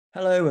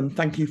Hello, and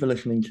thank you for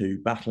listening to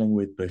Battling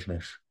with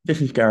Business.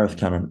 This is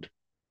Gareth.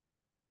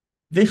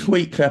 This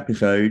week's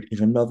episode is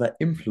another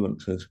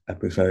influencers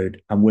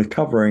episode, and we're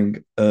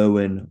covering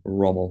Erwin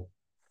Rommel.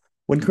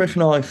 When Chris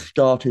and I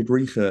started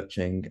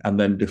researching and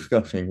then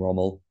discussing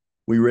Rommel,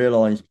 we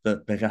realised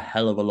that there's a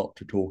hell of a lot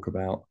to talk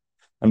about.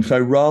 And so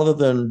rather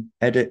than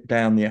edit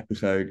down the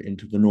episode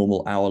into the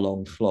normal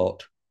hour-long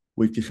slot,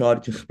 we've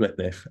decided to split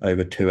this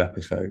over two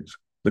episodes.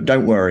 But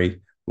don't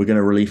worry, we're going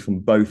to release them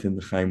both in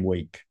the same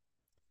week.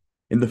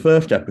 In the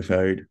first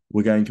episode,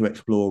 we're going to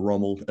explore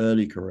Rommel's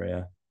early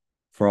career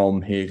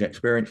from his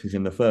experiences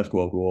in the First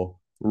World War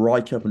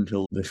right up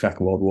until the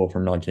Second World War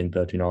from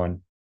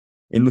 1939.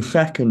 In the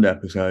second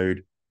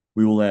episode,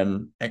 we will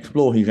then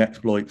explore his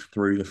exploits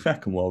through the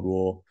Second World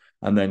War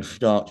and then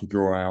start to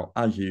draw out,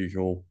 as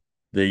usual,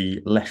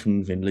 the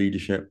lessons in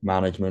leadership,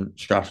 management,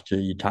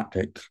 strategy,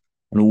 tactics,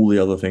 and all the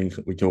other things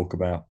that we talk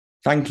about.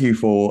 Thank you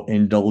for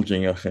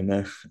indulging us in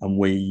this, and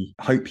we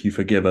hope you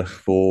forgive us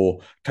for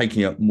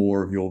taking up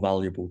more of your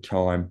valuable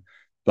time.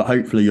 But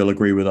hopefully you'll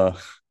agree with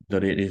us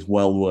that it is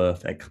well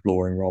worth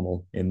exploring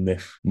Rommel in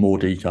this more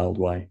detailed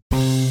way.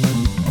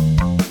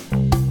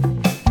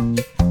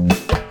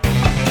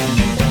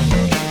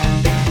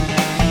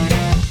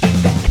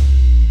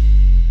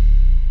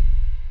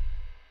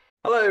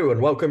 Hello, and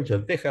welcome to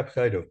this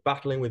episode of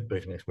Battling with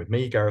Business with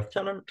me, Gareth.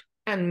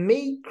 And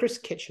me, Chris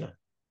Kitchener.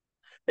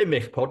 In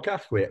this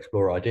podcast, we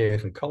explore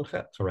ideas and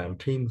concepts around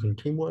teams and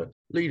teamwork,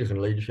 leaders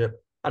and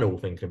leadership, and all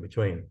things in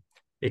between.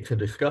 It's a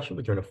discussion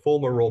between a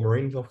former Royal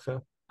Marines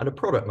officer and a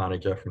product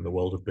manager from the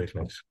world of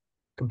business,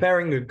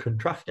 comparing and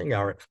contrasting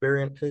our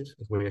experiences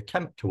as we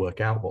attempt to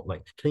work out what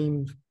makes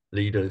teams,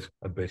 leaders,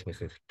 and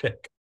businesses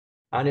tick.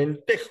 And in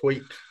this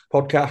week's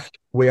podcast,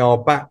 we are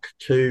back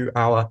to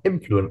our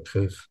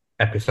influencers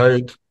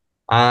episode,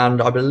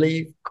 and I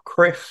believe,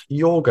 Chris,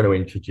 you're going to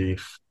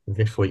introduce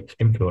this week's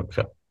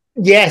influencer.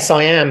 Yes,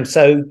 I am.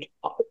 So,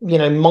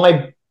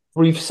 my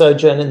brief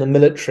sojourn in the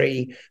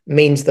military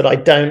means that I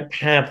don't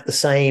have the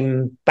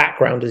same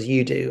background as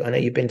you do. I know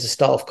you've been to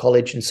staff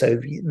college, and so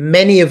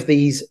many of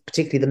these,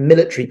 particularly the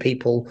military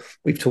people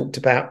we've talked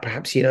about,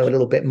 perhaps you know a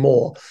little bit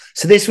more.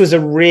 So this was a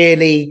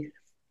really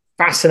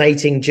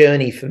fascinating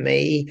journey for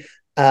me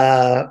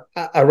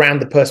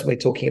around the person we're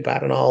talking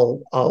about, and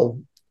I'll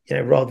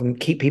rather than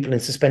keep people in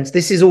suspense,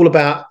 this is all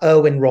about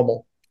Erwin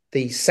Rommel,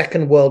 the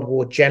Second World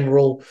War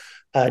general.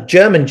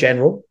 German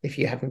general, if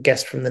you haven't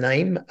guessed from the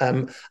name.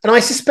 And I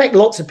suspect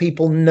lots of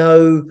people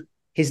know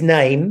his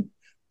name.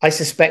 I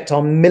suspect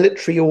our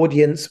military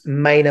audience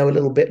may know a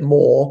little bit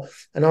more,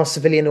 and our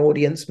civilian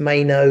audience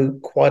may know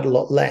quite a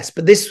lot less.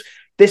 But this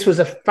was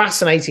a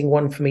fascinating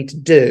one for me to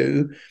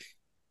do.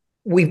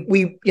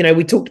 We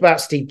talked about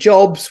Steve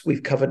Jobs.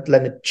 We've covered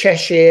Leonard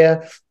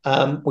Cheshire.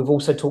 We've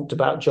also talked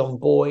about John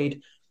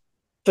Boyd.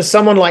 For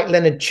someone like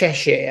Leonard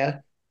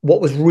Cheshire, what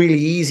was really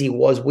easy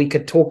was we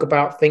could talk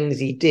about things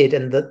he did,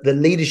 and the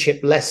leadership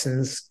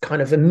lessons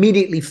kind of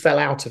immediately fell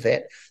out of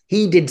it.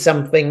 He did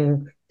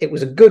something, it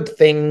was a good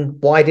thing.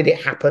 Why did it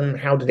happen?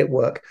 How did it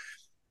work?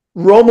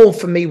 Rommel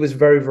for me was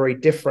very, very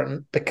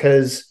different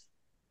because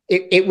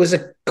it was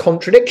a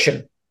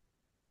contradiction.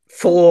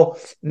 For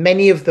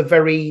many of the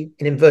very,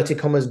 in inverted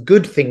commas,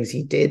 good things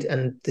he did,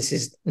 and this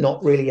is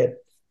not really a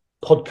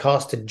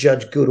podcast to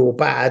judge good or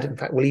bad. In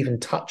fact, we'll even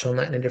touch on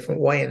that in a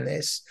different way in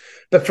this.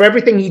 But for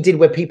everything he did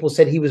where people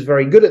said he was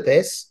very good at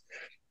this,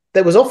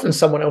 there was often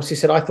someone else who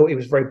said, I thought he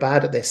was very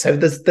bad at this. So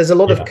there's a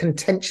lot of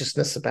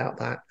contentiousness about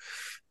that.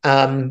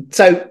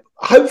 So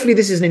hopefully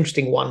this is an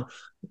interesting one.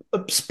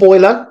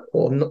 Spoiler,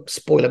 or not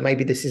spoiler,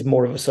 maybe this is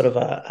more of a sort of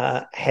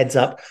a heads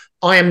up.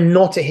 I am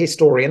not a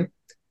historian.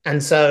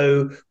 And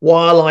so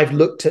while I've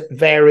looked at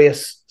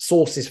various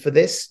sources for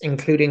this,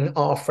 including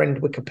our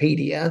friend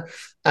Wikipedia,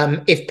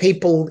 if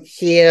people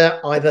hear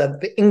either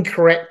the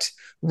incorrect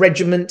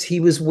regiment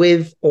he was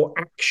with or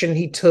action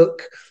he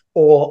took,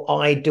 or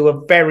I do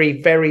a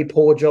very, very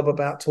poor job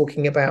about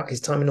talking about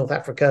his time in North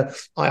Africa,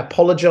 I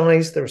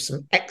apologize. There are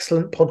some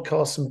excellent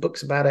podcasts and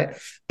books about it,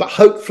 but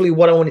hopefully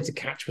what I wanted to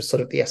catch was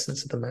sort of the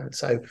essence of the man.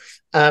 So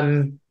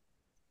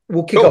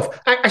we'll kick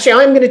off. Actually,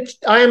 I'm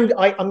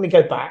going to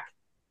go back.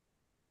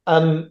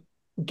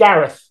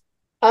 Gareth,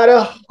 at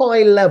a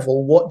high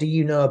level, what do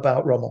you know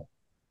about Rommel?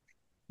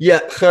 Yeah,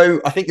 so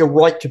I think you're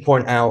right to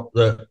point out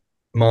that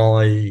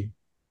my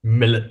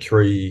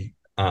military,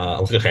 I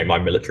was going to say my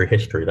military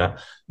history there,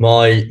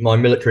 my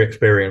military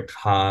experience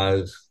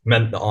has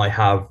meant that I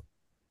have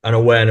an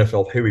awareness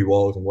of who he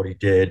was and what he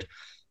did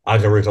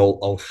as a result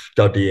of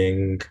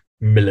studying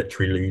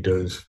military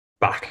leaders,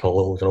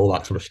 battles, and all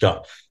that sort of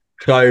stuff.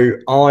 So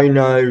I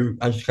know,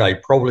 as you say,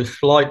 probably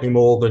slightly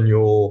more than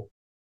your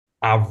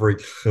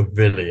average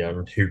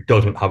civilian who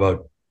doesn't have a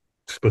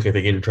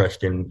specific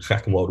interest in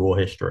Second World War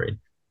history,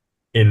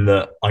 in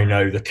that I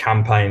know the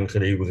campaigns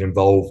that he was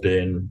involved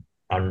in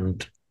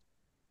and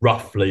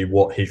roughly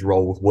what his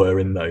roles were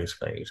in those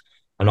things.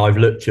 And I've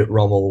looked at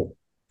Rommel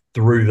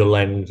through the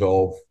lens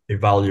of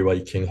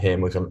evaluating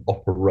him as an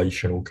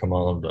operational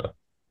commander,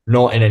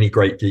 not in any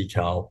great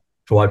detail.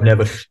 So I've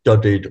never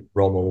studied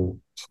Rommel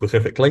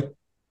specifically.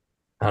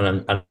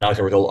 And as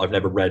a result, I've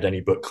never read any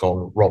books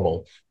on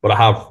Rommel, but I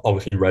have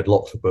obviously read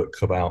lots of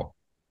books about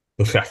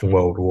the Second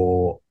World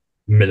War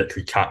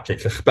military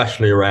tactics,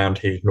 especially around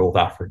his North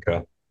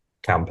Africa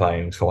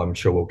campaign. So I'm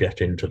sure we'll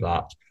get into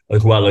that,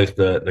 as well as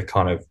the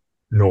kind of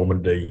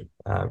Normandy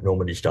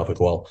stuff as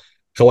well.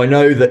 So I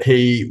know that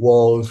he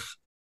was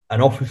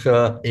an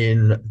officer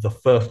in the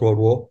First World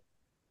War.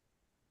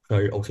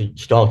 So obviously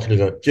started as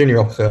a junior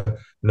officer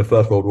in the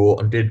First World War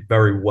and did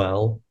very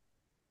well,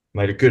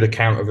 made a good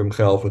account of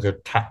himself as a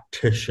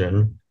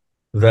tactician.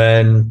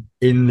 Then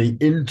in the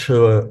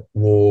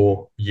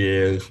interwar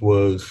years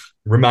was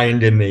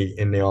remained in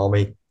the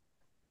army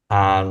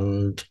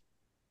and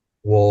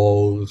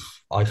was,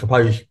 I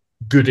suppose,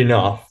 good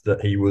enough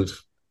that he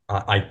was,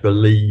 I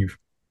believe,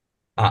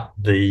 at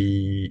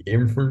the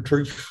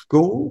infantry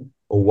school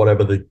or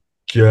whatever the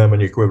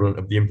German equivalent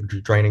of the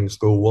infantry training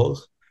school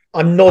was.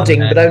 I'm And nodding,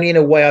 but then only in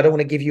a way I don't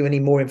want to give you any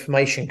more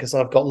information because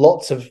I've got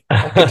lots of.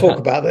 I could talk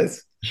about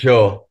this.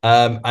 Sure.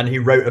 And he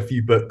wrote a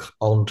few books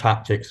on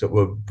tactics that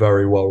were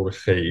very well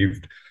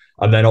received.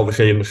 And then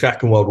obviously in the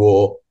Second World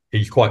War,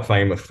 he's quite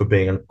famous for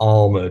being an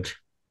armored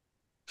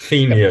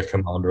senior Yep.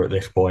 commander at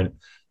this point.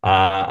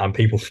 And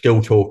people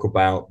still talk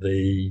about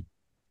the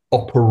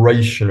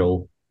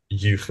operational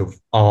use of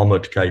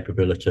armored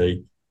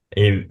capability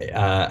in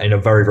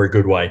a very, very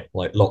good way.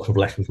 Like lots of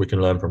lessons we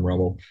can learn from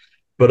Rommel.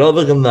 But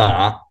other than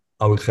that,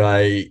 I would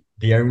say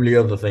the only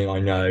other thing I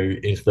know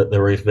is that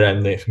there is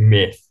then this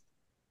myth,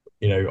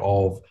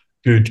 of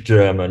good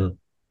German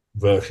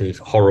versus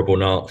horrible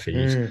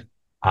Nazis. Mm.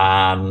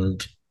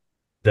 And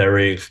there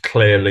is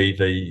clearly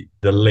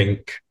the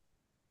link,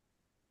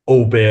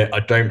 albeit I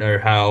don't know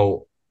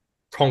how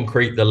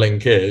concrete the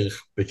link is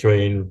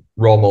between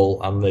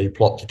Rommel and the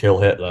plot to kill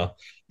Hitler.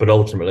 But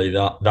ultimately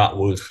that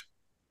was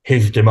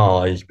his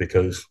demise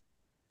because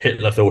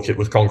Hitler thought it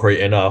was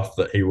concrete enough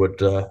that he would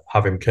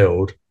have him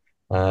killed.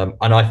 And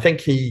I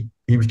think he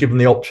was given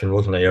the option,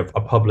 wasn't he, of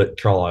a public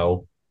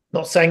trial.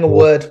 Not saying a Or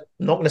word.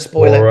 Not going to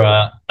spoil Or it.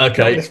 Not going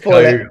to okay,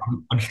 spoil so it.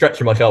 I'm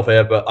stretching myself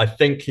here, but I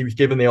think he was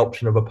given the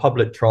option of a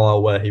public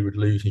trial where he would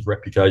lose his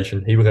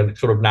reputation. He was a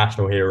sort of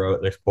national hero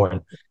at this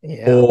point,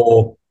 Yeah.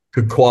 or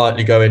could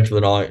quietly go into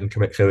the night and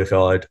commit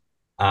suicide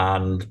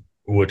and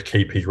would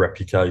keep his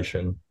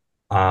reputation.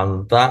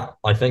 And that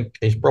I think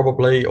is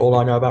probably all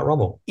I know about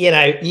Rommel.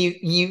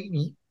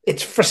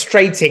 It's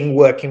frustrating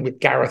working with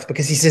Gareth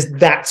because he says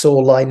that's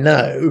all I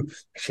know.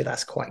 Actually,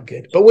 that's quite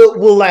good, but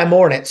we'll layer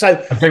more on it.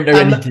 So, I don't know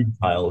any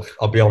details.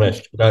 I'll be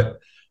honest. Like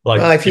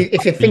if you're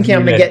the thinking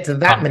I'm going to get to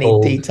that many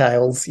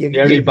details, you're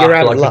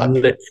out of luck.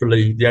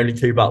 The only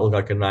two battles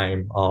I can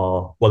name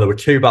are, well, there were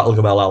two battles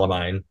of El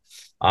Alamein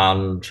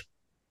and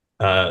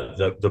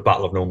the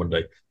Battle of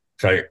Normandy.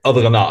 So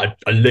other than that,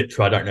 I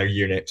literally don't know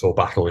units or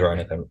battles or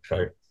anything. So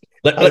I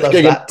let's love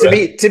dig that. into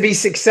it. To be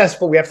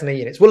successful, we have to know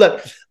units. Well,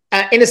 look,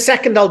 in a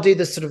second, I'll do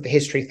this sort of the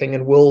history thing,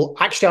 and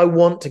I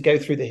want to go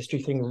through the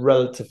history thing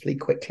relatively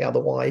quickly.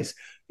 Otherwise,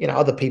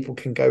 other people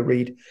can go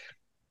read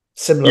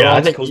similar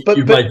articles. I think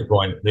you've made the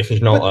point. This is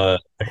not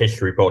a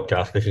history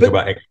podcast. This is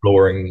about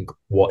exploring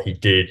what he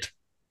did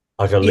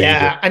as a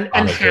leader.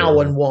 And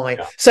how and why.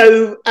 Yeah.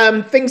 So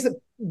things that,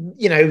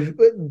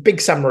 big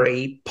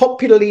summary,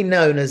 popularly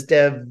known as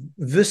der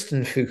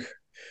Wüstenfuch.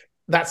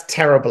 That's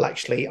terrible,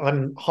 actually.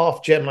 I'm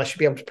half German. I should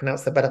be able to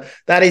pronounce that better.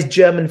 That is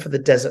German for the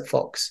desert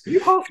fox. Are you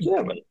half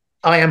German?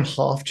 I am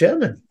half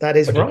German. That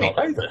is right. I did not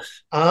know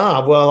this.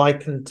 Well, I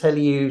can tell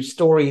you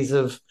stories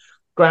of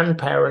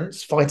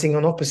grandparents fighting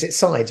on opposite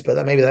sides,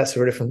 but maybe that's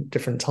a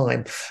different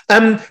time.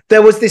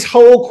 There was this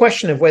whole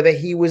question of whether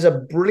he was a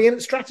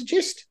brilliant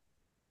strategist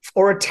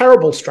or a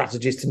terrible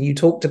strategist, and you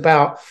talked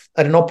about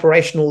at an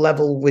operational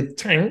level with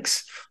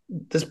tanks.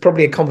 There's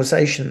probably a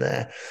conversation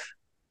there.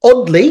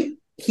 Oddly,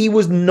 he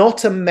was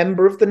not a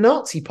member of the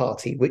Nazi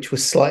Party, which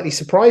was slightly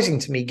surprising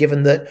to me,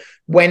 given that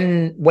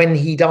when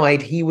he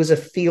died, he was a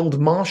field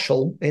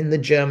marshal in the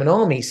German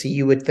army. So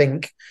you would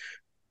think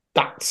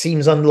that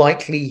seems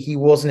unlikely he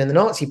wasn't in the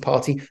Nazi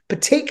Party,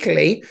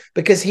 particularly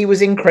because he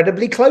was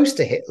incredibly close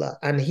to Hitler.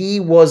 And he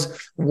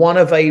was one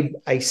of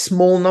a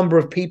small number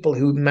of people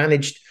who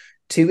managed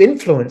to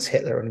influence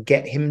Hitler and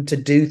get him to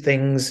do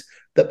things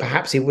that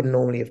perhaps he wouldn't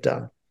normally have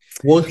done.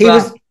 Was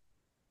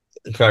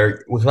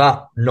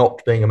that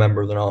not being a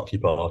member of the Nazi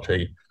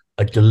Party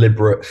a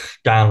deliberate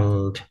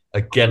stand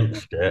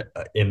against it,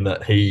 in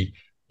that he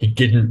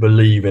didn't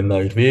believe in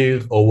those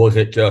views, or was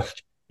it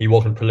just he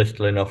wasn't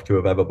political enough to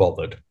have ever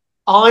bothered?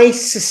 I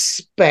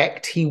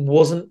suspect he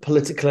wasn't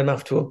political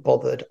enough to have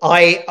bothered.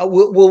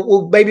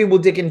 Maybe we'll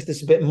dig into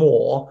this a bit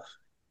more.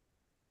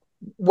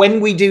 When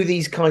we do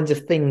these kinds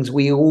of things,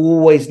 we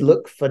always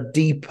look for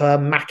deeper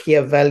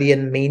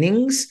Machiavellian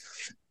meanings.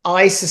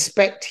 I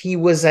suspect he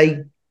was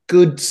a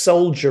good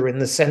soldier in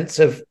the sense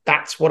of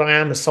that's what I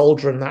am, a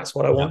soldier, and that's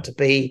what I want to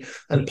be.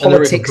 And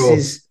politics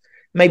is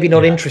maybe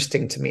not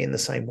interesting to me in the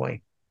same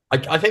way.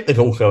 I think there's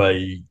also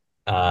a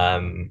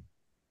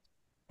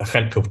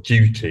sense of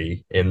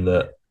duty in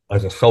that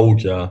as a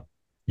soldier,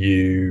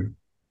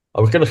 I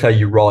was going to say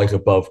you rise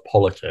above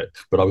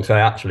politics, but I would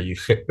say actually you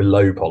sit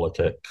below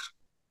politics.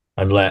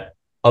 and let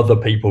other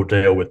people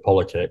deal with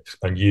politics,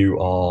 and you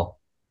are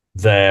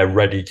there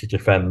ready to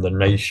defend the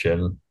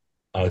nation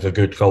as a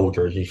good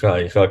soldier, as you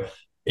say. So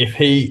if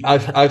he,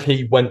 as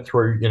he went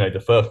through,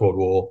 the First World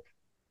War,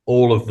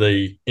 all of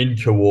the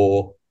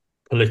interwar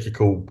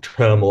political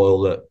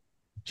turmoil that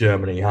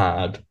Germany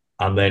had,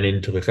 and then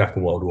into the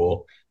Second World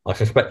War, I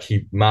suspect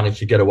he managed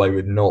to get away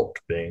with not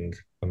being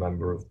a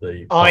member of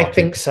the I party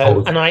think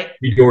so. because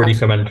he'd already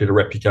cemented a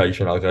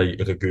reputation as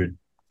a good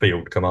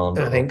field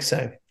commander. I think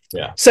so.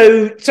 Yeah.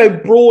 So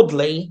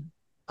broadly,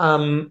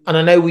 and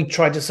I know we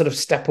tried to sort of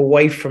step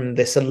away from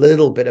this a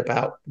little bit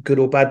about good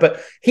or bad,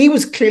 but he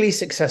was clearly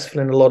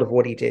successful in a lot of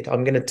what he did.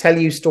 I'm going to tell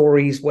you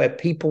stories where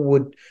people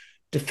would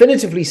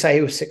definitively say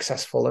he was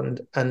successful,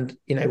 and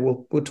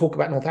we'll talk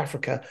about North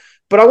Africa.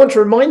 But I want to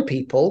remind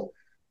people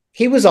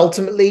he was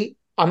ultimately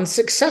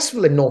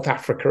unsuccessful in North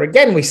Africa.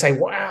 Again, we say,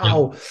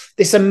 wow,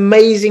 this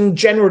amazing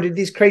general did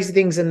these crazy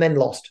things and then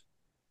lost.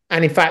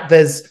 And in fact,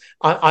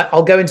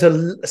 I'll go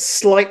into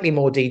slightly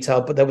more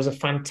detail, but there was a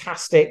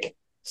fantastic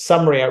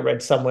summary I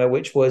read somewhere,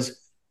 which was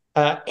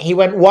he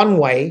went one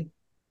way,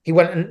 he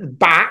went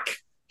back,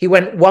 he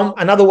went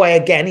another way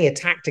again, he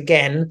attacked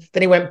again,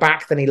 then he went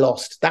back, then he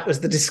lost. That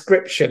was the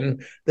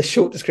description, the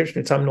short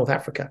description of time in North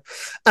Africa.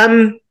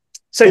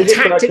 So is it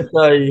fair to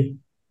say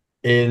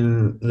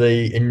in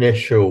the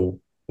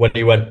initial, when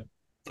he went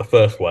the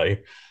first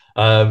way,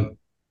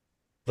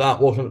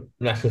 that wasn't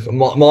necessarily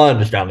my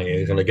understanding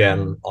is, and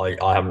again,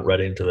 I haven't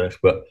read into this,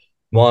 but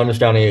my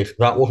understanding is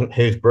that wasn't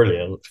his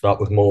brilliance. That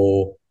was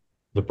more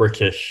the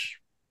British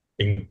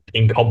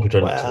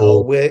incompetence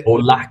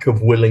or lack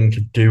of willing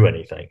to do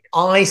anything.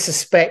 I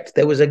suspect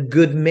there was a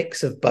good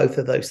mix of both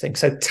of those things.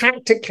 So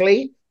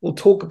tactically, we'll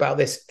talk about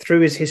this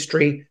through his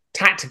history.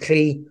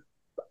 Tactically,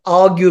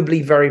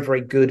 arguably very,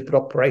 very good, but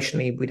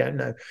operationally, we don't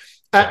know.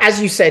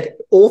 As you said,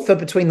 author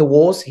between the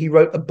wars, he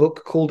wrote a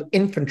book called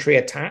Infantry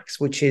Attacks,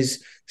 which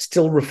is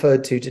still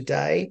referred to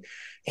today.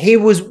 He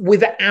was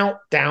without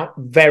doubt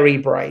very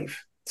brave.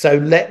 So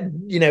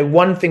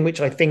one thing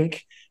which I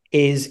think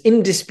is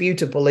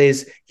indisputable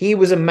is he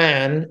was a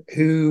man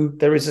who,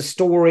 there is a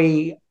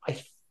story, I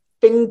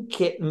think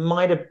it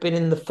might have been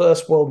in the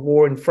First World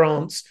War in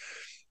France.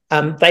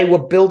 They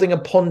were building a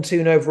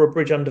pontoon over a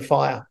bridge under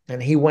fire,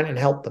 and he went and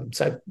helped them.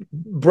 So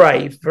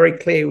brave, very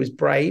clear he was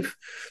brave.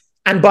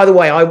 And by the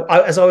way,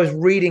 as I was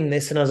reading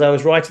this and as I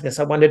was writing this,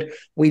 I wondered,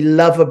 we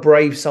love a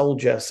brave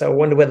soldier. So I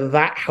wonder whether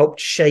that helped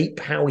shape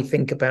how we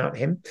think about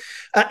him.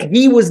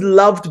 He was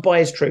loved by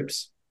his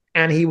troops,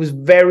 and he was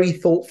very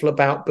thoughtful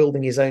about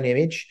building his own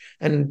image.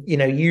 And,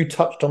 you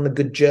touched on the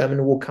good German,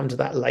 and we'll come to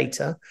that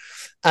later.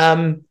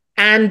 And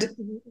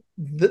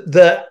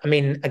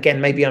again,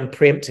 maybe I'm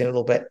preempting a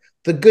little bit.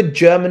 The good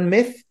German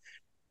myth,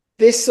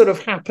 this sort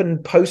of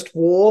happened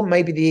post-war,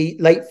 maybe the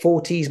late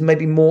 40s,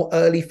 maybe more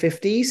early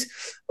 50s.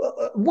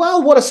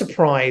 Well, what a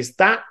surprise.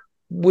 That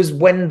was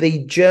when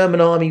the German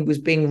army was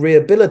being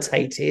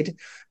rehabilitated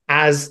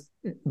as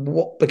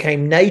what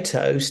became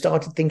NATO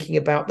started thinking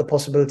about the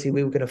possibility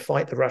we were going to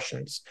fight the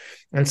Russians.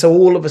 And so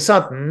all of a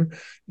sudden,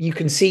 you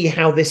can see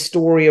how this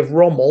story of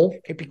Rommel,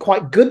 it'd be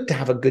quite good to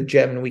have a good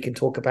German we can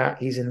talk about.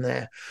 He's in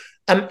there.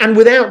 And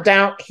without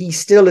doubt, he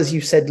still, as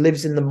you said,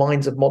 lives in the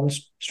minds of modern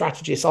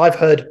strategists. I've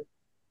heard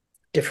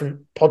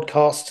different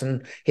podcasts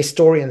and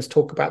historians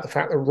talk about the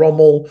fact that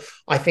Rommel,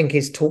 I think,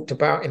 is talked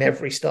about in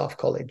every staff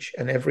college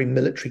and every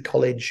military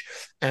college,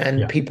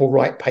 and people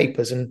write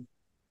papers. And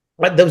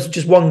there was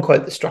just one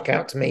quote that struck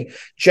out to me.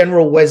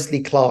 General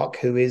Wesley Clark,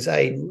 who is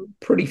a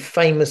pretty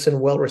famous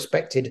and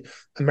well-respected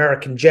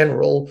American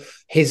general,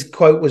 his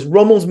quote was,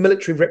 "Rommel's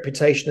military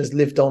reputation has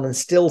lived on and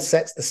still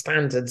sets the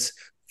standards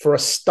for a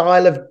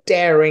style of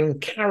daring,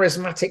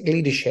 charismatic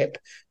leadership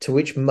to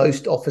which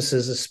most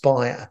officers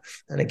aspire."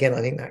 And again,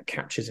 I think that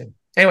captures him.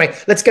 Anyway,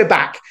 let's go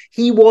back.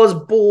 He was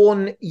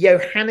born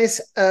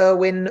Johannes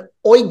Erwin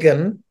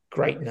Eugen,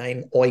 great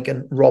name,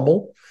 Eugen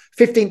Rommel,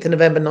 15th of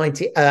November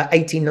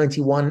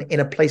 1891 in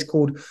a place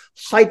called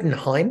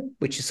Heidenheim,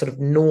 which is sort of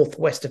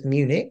northwest of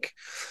Munich.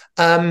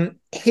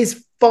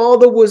 His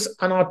father was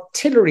an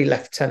artillery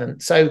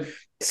lieutenant. So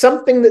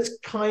something that's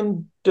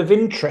kind of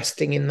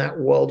interesting in that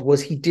world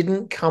was he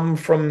didn't come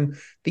from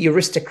the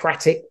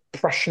aristocratic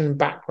Prussian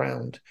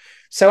background.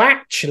 So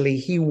actually,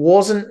 he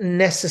wasn't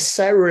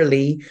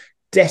necessarily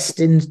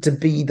destined to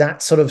be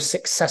that sort of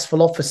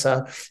successful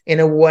officer in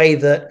a way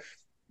that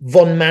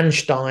von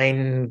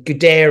Manstein,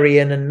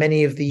 Guderian, and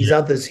many of these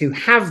others who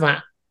have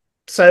that.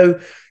 So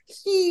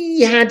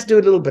he had to do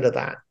a little bit of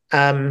that.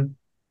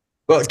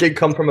 But it did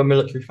come from a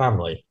military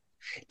family.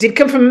 Did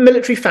come from a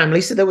military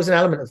family, so there was an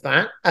element of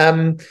that.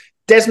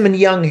 Desmond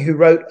Young, who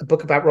wrote a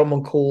book about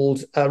Rommel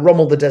called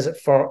Rommel the Desert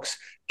Fox,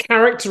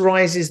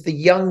 characterizes the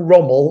young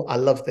Rommel, I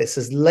love this,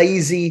 as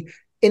lazy,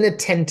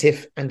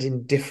 inattentive, and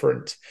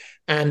indifferent.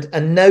 And a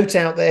note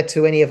out there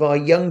to any of our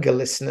younger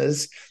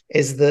listeners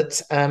is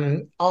that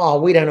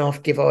we don't have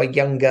to give our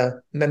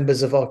younger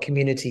members of our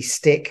community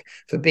stick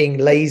for being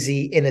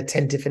lazy,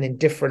 inattentive, and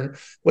indifferent.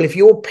 Well, if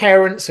your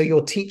parents or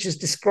your teachers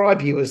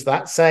describe you as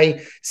that,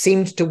 say,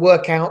 seemed to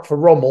work out for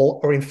Rommel,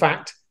 or in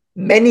fact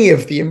many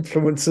of the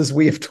influencers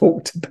we have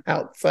talked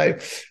about. So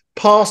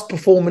past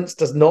performance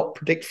does not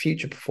predict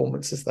future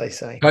performance, as they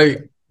say. So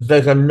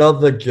there's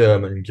another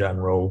German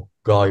general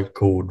guy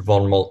called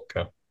von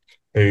Moltke,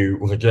 who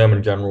was a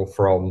German general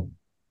from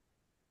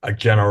a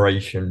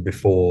generation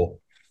before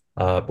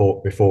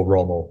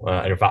Rommel,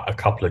 in fact, a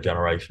couple of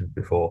generations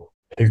before,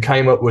 who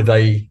came up with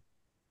a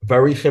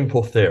very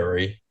simple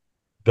theory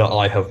that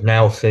I have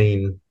now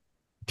seen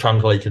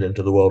translated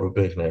into the world of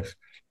business,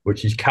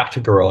 which is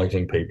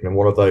categorizing people in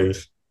one of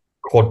those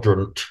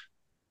quadrant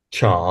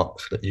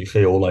charts that you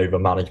see all over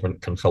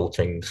management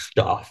consulting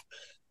stuff,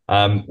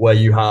 where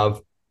you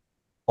have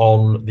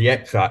on the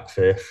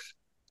x-axis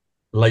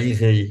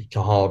lazy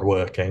to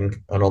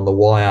hardworking, and on the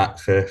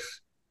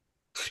y-axis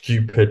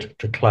stupid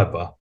to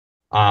clever.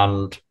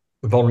 And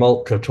von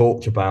Moltke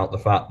talked about the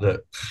fact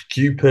that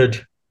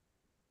stupid,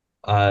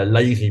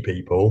 lazy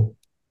people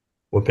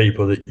were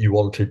people that you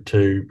wanted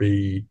to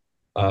be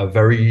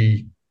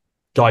very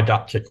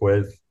didactic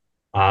with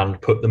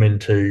and put them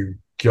into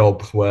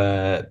jobs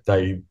where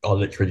they are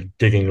literally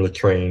digging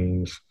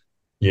latrines.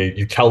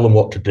 You tell them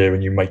what to do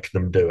and you make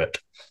them do it.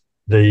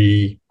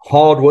 The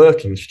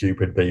hardworking,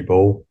 stupid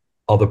people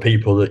are the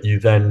people that you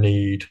then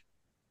need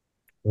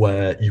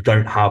where you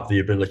don't have the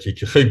ability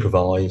to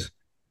supervise,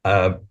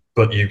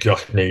 but you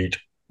just need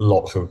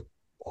lots of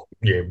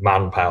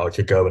manpower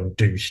to go and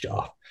do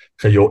stuff.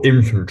 So your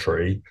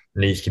infantry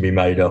needs to be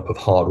made up of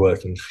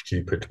hardworking,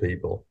 stupid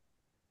people.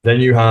 Then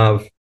you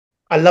have.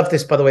 I love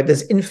this, by the way.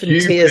 There's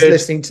infanteers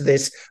listening to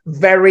this,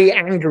 very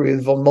angry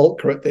with von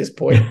Moltke at this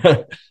point.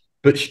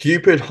 But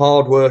stupid,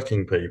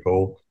 hardworking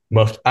people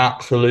must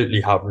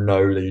absolutely have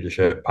no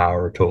leadership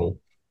power at all,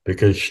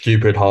 because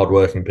stupid,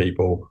 hardworking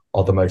people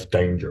are the most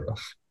dangerous.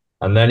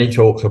 And then he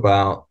talks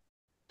about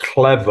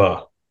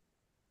clever,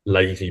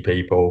 lazy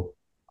people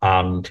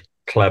and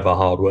clever,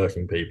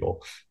 hardworking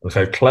people. And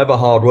so clever,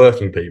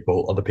 hardworking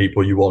people are the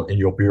people you want in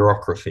your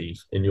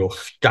bureaucracies, in your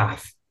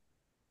staff,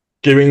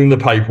 doing the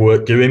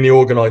paperwork, doing the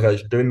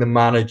organization, doing the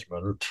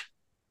management.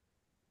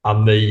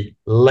 And the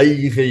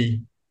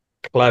lazy,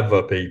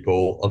 clever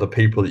people are the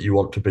people that you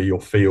want to be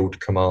your field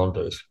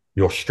commanders,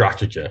 your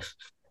strategists,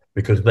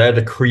 because they're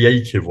the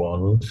creative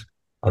ones,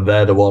 and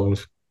they're the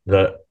ones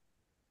that,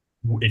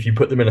 if you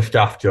put them in a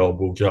staff job,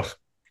 will just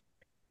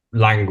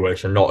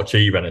languish and not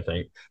achieve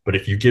anything. But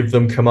if you give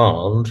them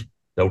command,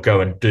 they'll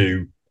go and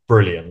do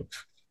brilliant.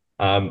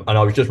 And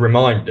I was just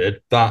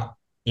reminded that,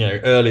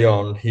 early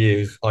on, he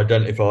is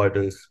identified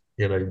as,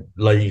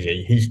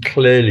 lazy. He's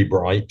clearly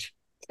bright.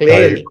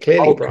 Clearly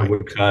bright.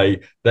 Would say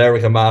there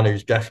is a man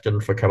who's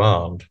destined for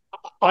command.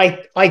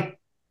 I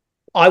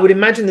would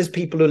imagine there's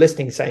people who are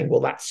listening saying, well,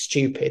 that's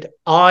stupid.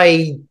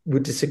 I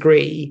would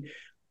disagree.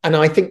 And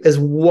I think there's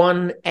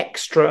one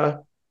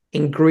extra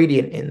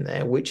ingredient in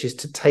there, which is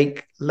to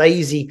take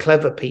lazy,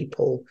 clever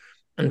people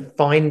and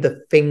find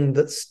the thing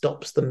that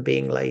stops them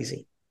being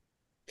lazy.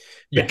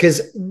 Yes.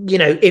 Because,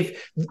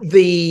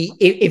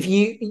 if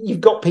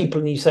you've got people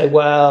and you say,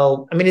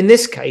 well, I mean, in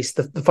this case,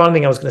 the final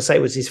thing I was going to say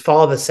was his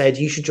father said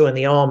you should join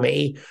the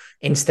army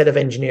instead of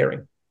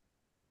engineering.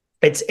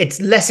 It's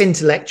less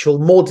intellectual,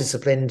 more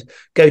disciplined,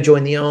 go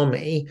join the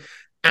army.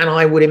 And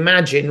I would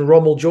imagine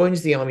Rommel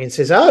joins the army and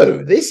says,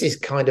 oh, this is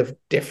kind of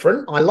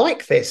different. I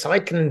like this. I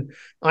can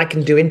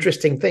do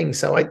interesting things.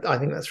 So I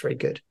think that's very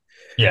good.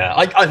 Yeah,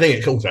 I think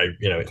it's also,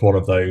 it's one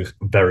of those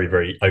very,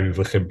 very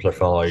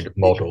oversimplified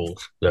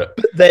models that.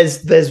 But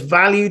there's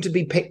value to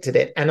be picked at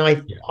it. And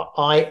I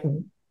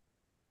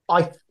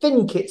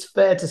think it's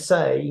fair to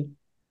say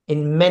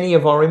in many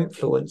of our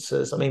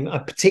influencers, I mean,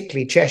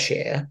 particularly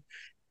Cheshire,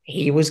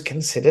 he was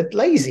considered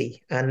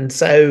lazy. And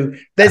so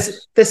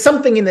there's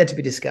something in there to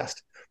be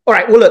discussed. All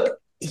right, well, look,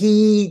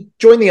 he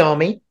joined the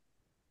army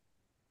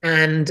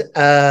and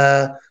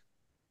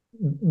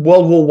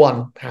World War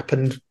I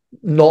happened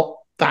not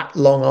that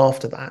long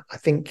after that. I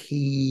think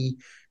he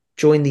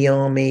joined the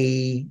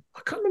army.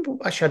 I can't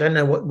remember. Actually, I don't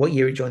know what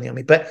year he joined the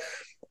army, but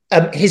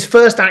his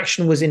first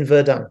action was in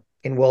Verdun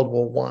in World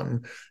War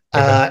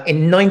I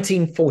in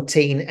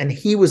 1914, and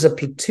he was a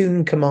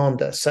platoon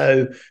commander.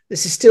 So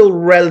this is still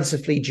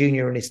relatively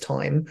junior in his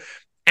time,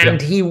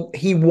 and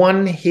he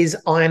won his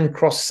Iron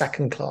Cross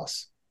second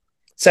class.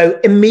 So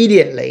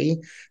immediately,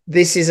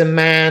 this is a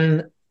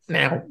man.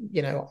 Now,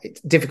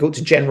 it's difficult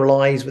to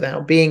generalize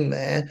without being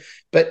there,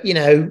 but,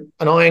 an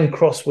Iron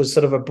Cross was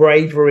sort of a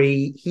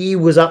bravery. He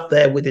was up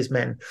there with his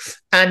men.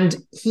 And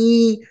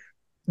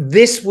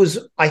this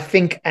was, I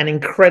think, an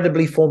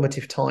incredibly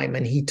formative time.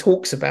 And he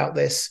talks about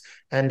this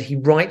and he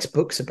writes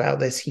books about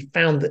this. He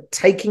found that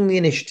taking the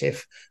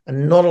initiative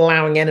and not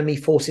allowing enemy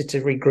forces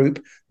to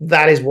regroup,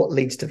 that is what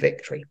leads to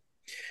victory.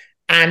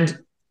 And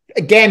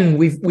again,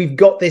 we've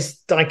got this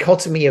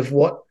dichotomy of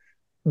what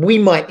we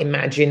might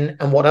imagine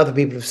and what other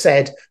people have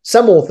said.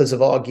 Some authors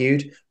have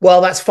argued,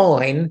 well, that's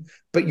fine,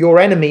 but your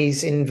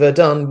enemies in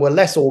Verdun were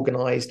less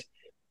organized,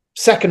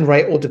 second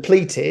rate or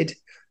depleted.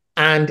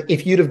 And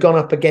if you'd have gone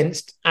up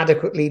against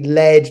adequately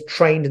led,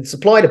 trained and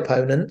supplied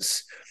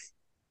opponents,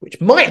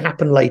 which might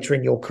happen later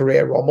in your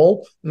career,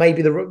 Rommel,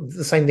 maybe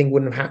the same thing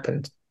wouldn't have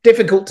happened.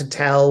 difficult to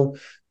tell,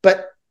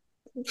 but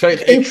so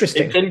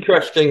interesting. It's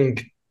interesting.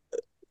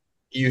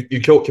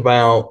 You talked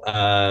about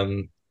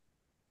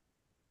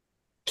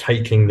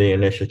taking the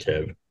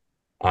initiative.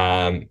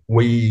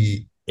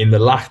 We in the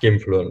last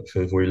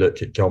influencers, we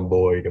looked at John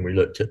Boyd and we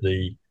looked at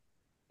the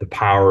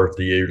power of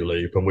the OODA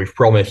loop, and we've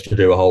promised to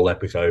do a whole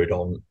episode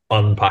on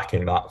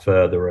unpacking that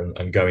further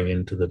and going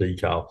into the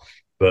detail.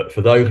 But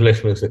for those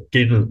listeners that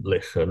didn't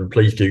listen,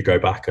 please do go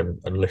back and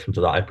listen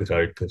to that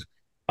episode, because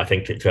I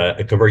think it's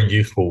a very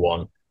useful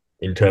one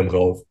in terms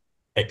of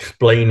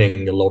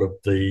explaining a lot of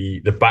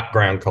the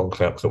background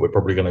concepts that we're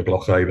probably going to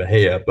gloss over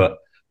here. But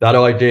that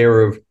idea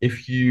of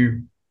if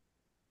you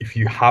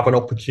have an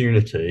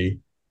opportunity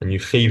and you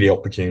see the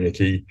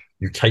opportunity,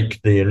 you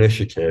take the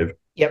initiative.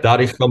 Yep.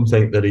 That is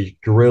something that is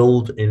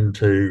drilled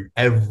into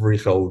every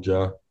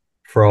soldier,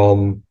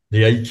 from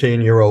the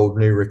 18-year-old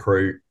new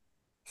recruit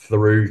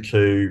through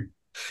to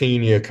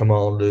senior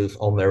commanders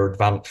on their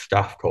advanced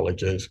staff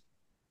colleges,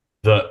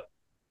 that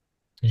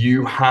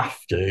you have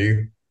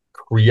to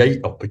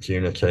create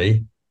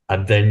opportunity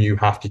and then you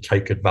have to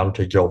take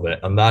advantage of it.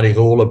 And that is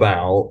all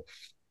about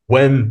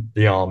when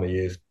the army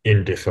is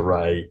in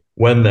disarray,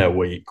 when they're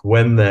weak,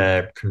 when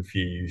they're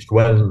confused,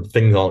 when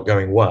things aren't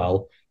going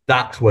well.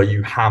 That's where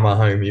you hammer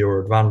home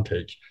your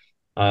advantage.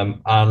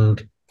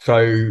 And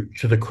so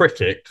to the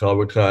critics, I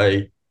would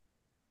say,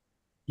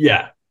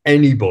 yeah,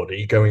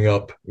 anybody going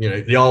up,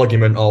 the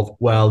argument of,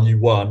 well, you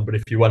won, but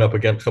if you went up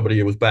against somebody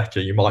who was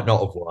better, you might not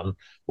have won.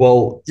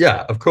 Well,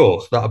 yeah, of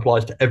course, that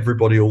applies to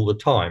everybody all the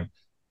time.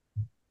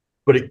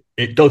 But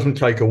it doesn't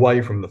take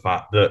away from the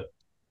fact that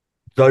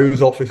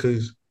those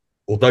officers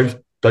or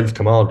those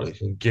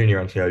commanders and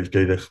junior NCOs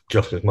do this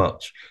just as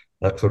much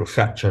at sort of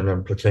section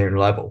and platoon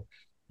level.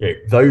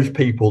 Those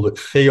people that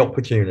see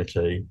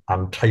opportunity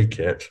and take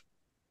it,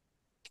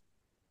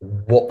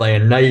 what they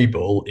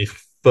enable is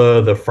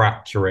further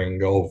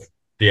fracturing of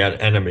the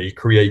enemy,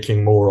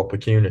 creating more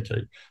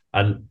opportunity.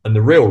 And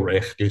the real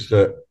risk is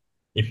that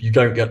if you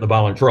don't get the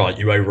balance right,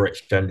 you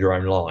overextend your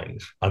own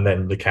lines, and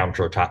then the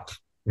counterattacks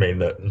mean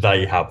that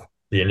they have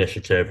the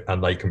initiative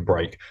and they can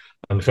break.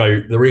 And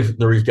so there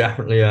is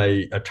definitely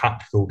a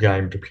tactical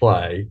game to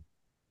play,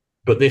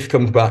 but this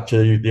comes back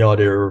to the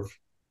idea of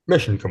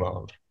mission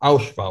command,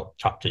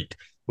 Auswahltaktik,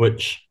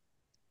 which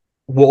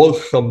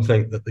was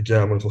something that the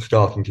Germans were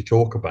starting to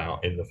talk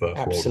about in the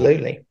First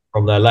World War.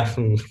 From their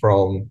lessons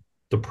from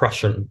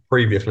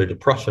previously the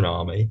Prussian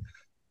army,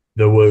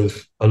 there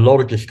was a lot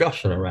of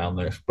discussion around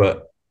this,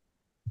 but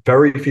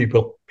very few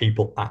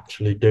people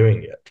actually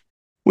doing it.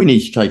 We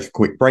need to take a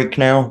quick break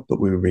now, but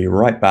we will be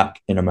right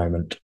back in a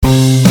moment.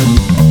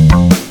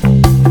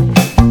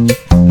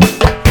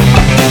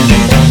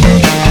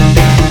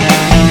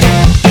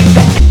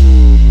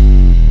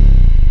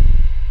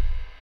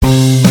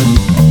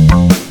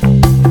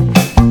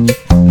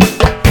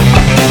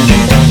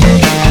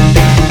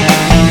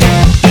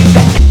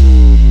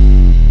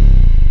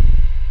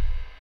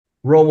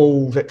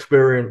 Rommel's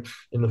experience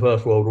in the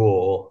First World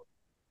War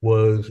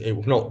was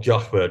not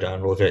just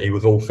Verdun, was it?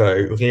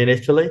 Was he in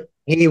Italy?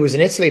 He was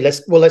in Italy.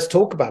 Let's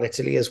talk about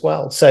Italy as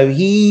well. So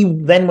he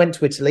then went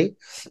to Italy.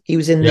 He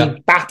was in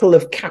the Battle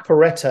of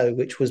Caporetto,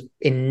 which was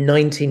in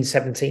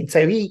 1917.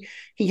 So he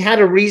had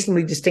a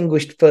reasonably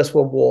distinguished First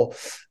World War.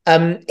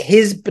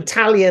 His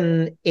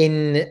battalion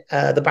in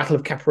the Battle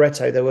of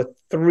Caporetto, there were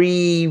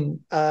 3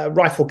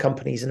 rifle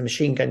companies and a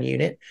machine gun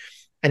unit.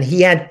 And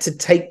he had to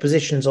take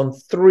positions on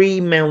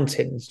 3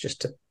 mountains,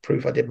 just to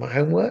prove I did my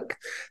homework.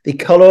 The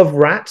Kolov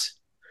Rat,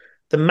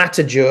 the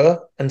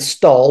Matador, and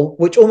Stoll,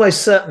 which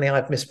almost certainly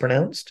I've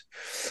mispronounced.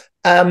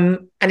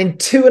 And in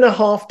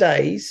 2.5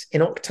 days,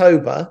 in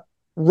October,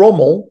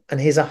 Rommel and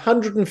his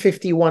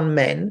 151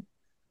 men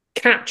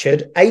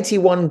captured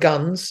 81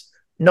 guns,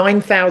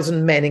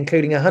 9,000 men,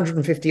 including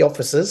 150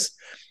 officers,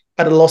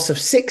 at a loss of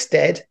 6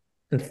 dead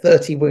and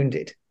 30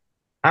 wounded.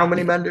 How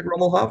many men did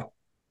Rommel have?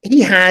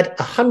 He had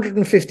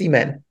 150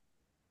 men.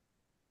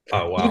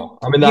 Oh, wow.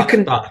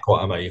 That's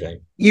quite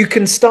amazing. You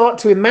can start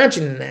to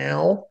imagine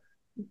now.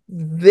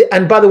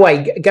 And by the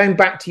way, going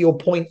back to your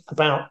point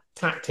about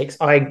tactics,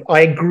 I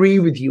agree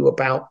with you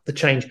about the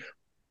change.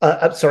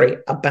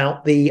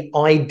 About the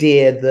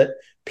idea that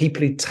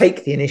people who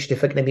take the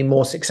initiative are going to be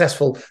more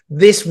successful.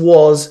 This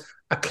was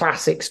a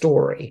classic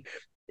story.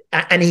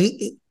 And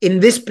he, in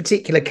this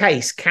particular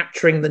case,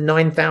 capturing the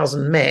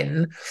 9,000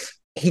 men,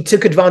 he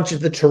took advantage of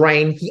the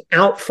terrain, he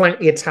outflanked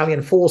the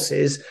Italian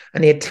forces,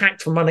 and he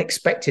attacked from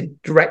unexpected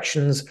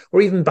directions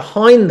or even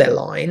behind their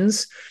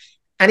lines,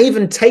 and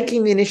even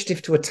taking the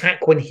initiative to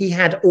attack when he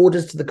had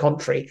orders to the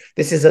contrary.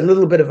 This is a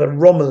little bit of a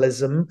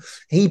Rommelism.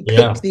 He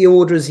picked the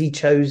orders he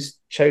chose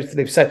to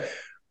do. So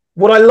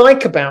what I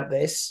like about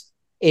this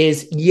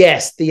is,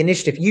 yes, the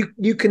initiative.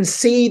 You can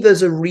see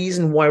there's a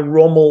reason why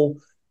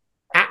Rommel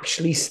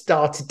actually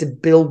started to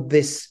build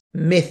this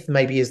myth,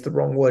 maybe is the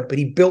wrong word, but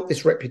he built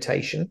this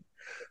reputation.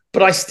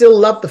 But I still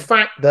love the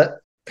fact that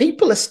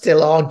people are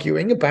still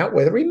arguing about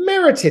whether he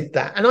merited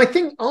that. And I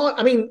think,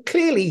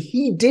 clearly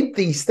he did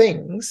these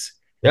things.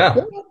 Yeah.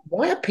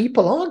 Why are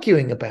people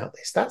arguing about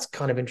this? That's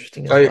kind of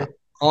interesting as well.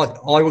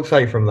 I would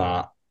say from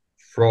that,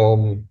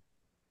 from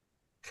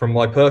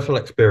my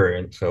personal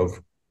experience of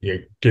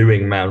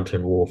doing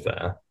mountain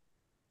warfare,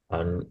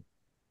 and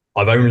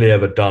I've only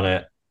ever done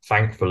it,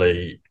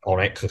 thankfully, on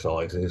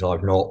exercises.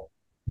 I've not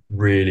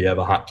really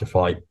ever had to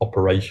fight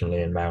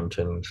operationally in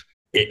mountains.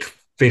 It's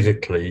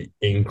physically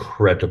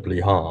incredibly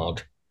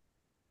hard.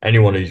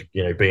 Anyone who's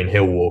been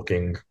hill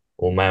walking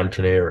or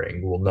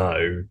mountaineering will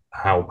know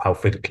how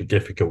physically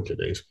difficult it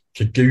is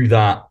to do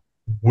that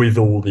with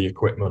all the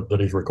equipment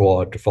that is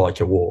required to fight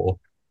a war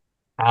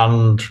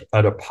and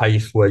at a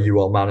pace where you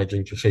are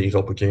managing to seize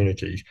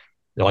opportunities.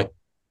 Like,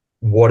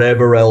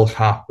 whatever else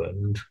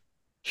happened,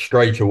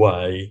 straight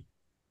away,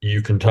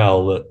 you can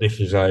tell that this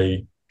is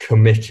a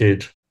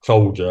committed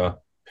soldier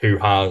who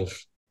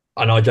has,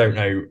 and I don't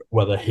know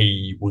whether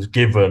he was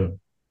given,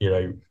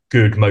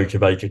 good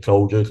motivated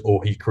soldiers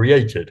or he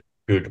created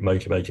good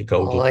motivated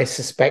soldiers. I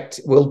suspect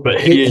will,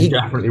 but he is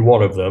definitely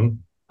one of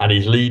them. And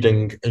he's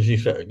leading, as you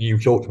said, you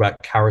talked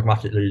about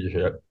charismatic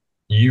leadership.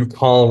 You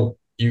can't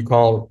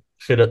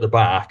sit at the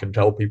back and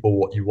tell people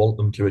what you want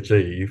them to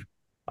achieve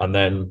and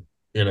then,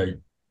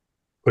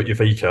 put your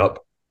feet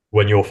up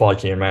when you're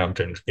fighting in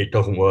mountains. It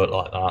doesn't work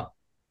like that.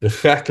 The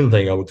second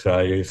thing I would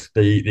say is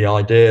the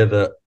idea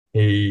that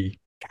he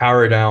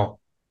carried out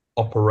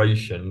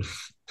operations,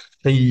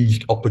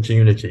 seized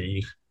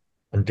opportunities,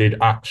 and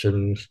did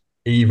actions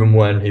even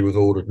when he was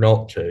ordered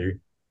not to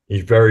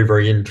is very,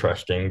 very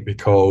interesting,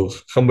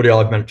 because somebody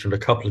I've mentioned a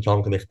couple of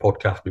times in this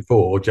podcast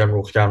before,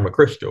 General Stan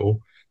McChrystal,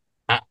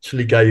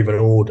 actually gave an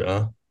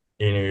order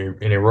in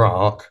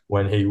Iraq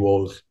when he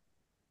was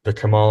the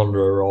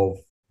commander of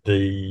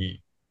the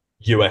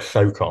US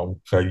SOCOM,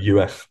 so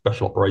US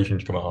Special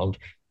Operations Command,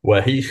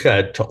 where he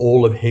said to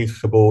all of his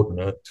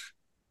subordinates,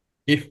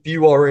 if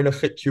you are in a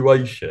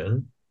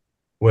situation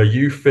where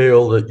you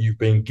feel that you've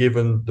been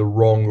given the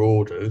wrong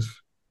orders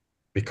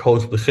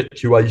because the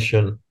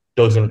situation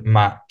doesn't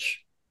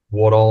match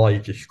what I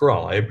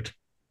described,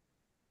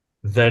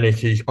 then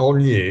it is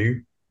on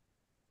you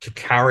to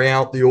carry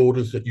out the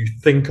orders that you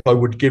think I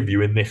would give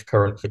you in this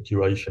current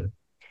situation.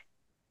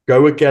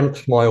 Go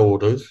against my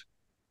orders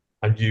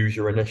and use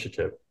your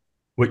initiative,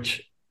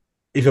 which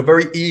is a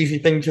very easy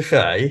thing to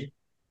say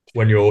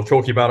when you're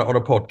talking about it on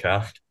a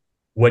podcast.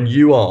 When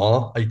you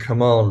are a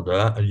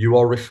commander and you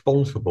are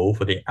responsible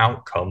for the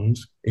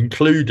outcomes,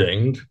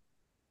 including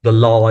the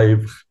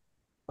lives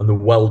and the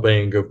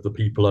well-being of the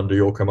people under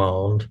your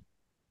command,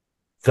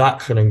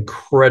 that's an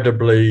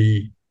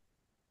incredibly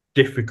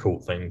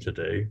difficult thing to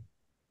do.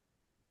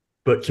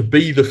 But to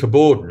be the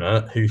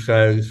subordinate who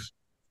says,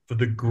 for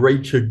the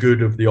greater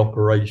good of the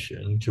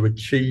operation, to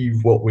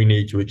achieve what we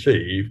need to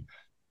achieve,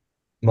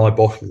 my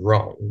boss is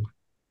wrong.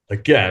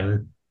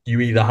 Again, you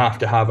either have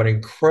to have an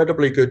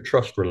incredibly good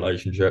trust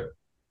relationship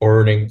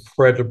or an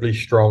incredibly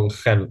strong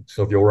sense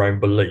of your own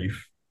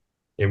belief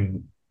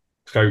in.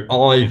 So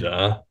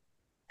either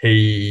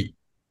he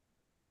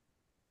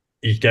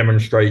is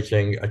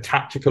demonstrating a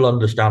tactical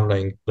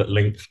understanding that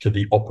links to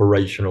the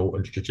operational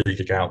and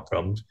strategic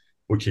outcomes,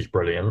 which is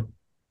brilliant,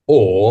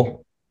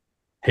 or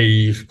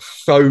he's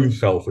so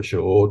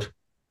self-assured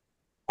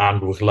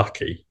and was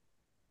lucky.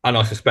 And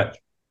I suspect,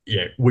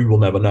 we will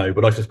never know,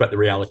 but I suspect the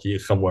reality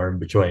is somewhere in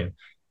between.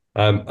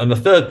 And the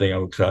third thing I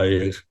would say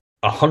is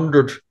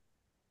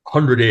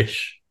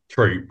 100-ish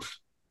troops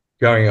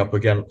going up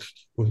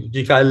against, did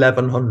you say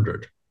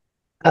 1,100?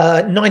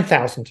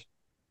 9,000.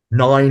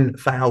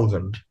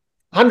 9,000.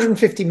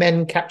 150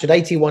 men captured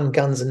 81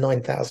 guns and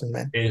 9,000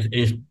 men.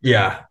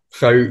 Yeah.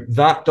 So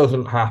that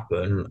doesn't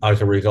happen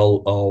as a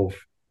result of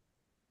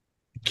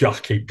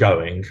just keep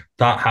going.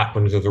 That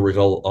happens as a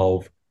result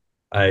of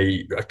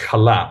a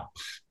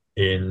collapse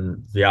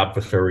in the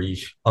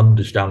adversary's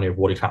understanding of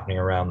what is happening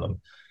around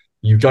them.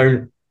 You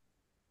don't,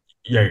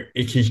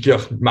 it is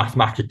just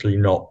mathematically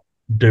not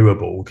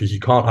doable, because you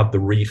can't have the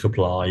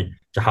resupply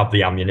to have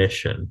the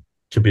ammunition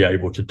to be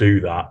able to do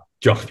that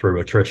just through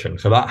attrition.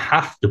 So that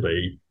has to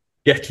be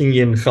getting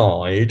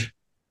inside,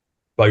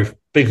 both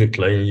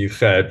physically, and you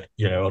said,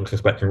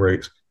 unsuspecting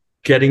routes,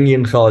 getting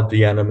inside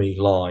the enemy's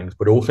lines,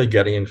 but also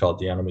getting inside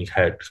the enemy's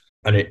heads.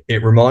 And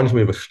it reminds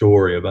me of a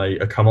story of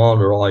a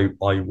commander I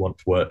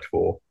once worked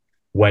for.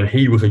 When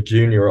he was a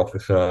junior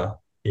officer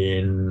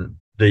in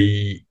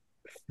the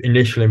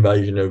initial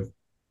invasion of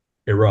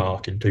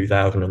Iraq in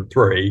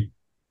 2003,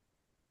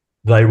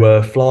 they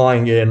were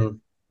flying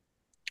in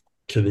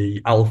to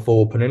the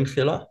Al-Thor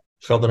Peninsula,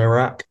 southern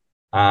Iraq,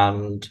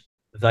 and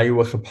they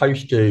were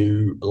supposed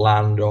to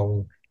land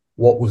on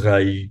what was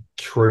a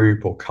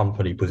troop or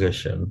company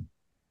position.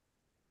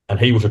 And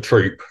he was a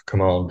troop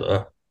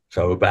commander,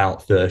 so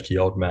about 30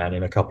 odd men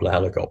in a couple of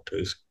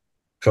helicopters.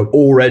 So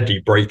already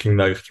breaking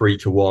those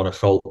 3-to-1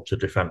 assault to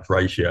defense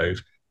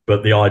ratios.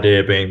 But the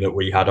idea being that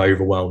we had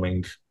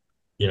overwhelming,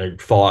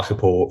 fire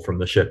support from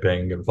the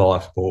shipping and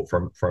fire support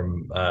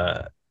from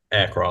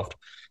aircraft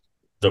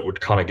that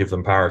would kind of give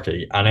them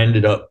parity, and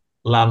ended up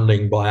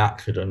landing by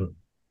accident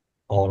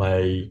on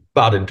a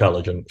bad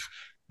intelligence,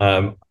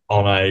 on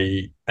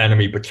a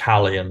enemy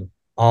battalion,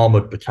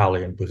 armored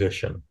battalion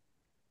position.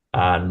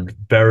 And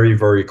very,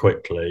 very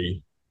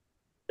quickly,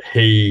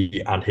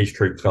 he and his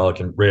troop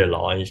sergeant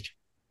realized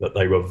that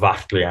they were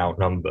vastly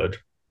outnumbered.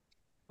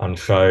 And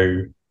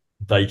so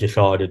they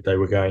decided they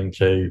were going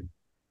to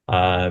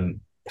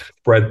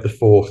spread the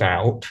force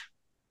out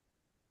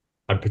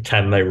and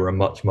pretend they were a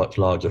much, much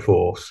larger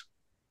force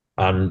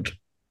and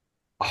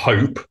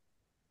hope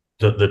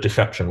that the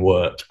deception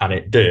worked. And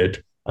it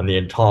did. And the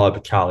entire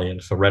battalion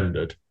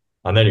surrendered.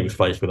 And then he was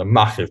faced with a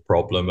massive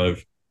problem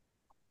of,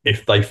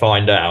 if they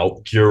find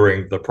out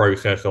during the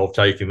process of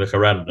taking the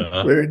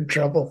surrender, we're in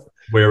trouble.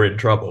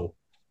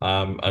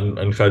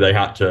 And so they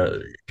had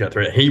to get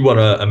through it. He won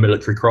a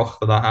military cross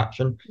for that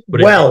action.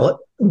 But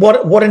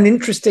what an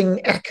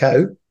interesting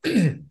echo.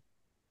 Do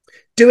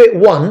it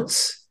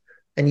once,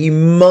 and you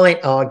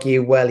might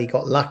argue, well, he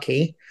got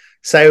lucky.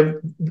 So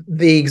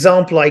the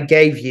example I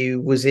gave you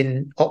was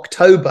in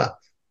October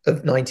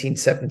of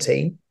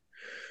 1917.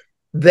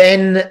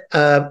 Then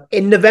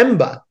in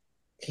November,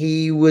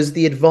 he was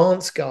the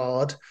advance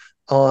guard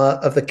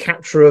of the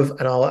capture of,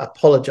 and I'll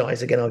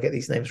apologize again, I'll get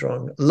these names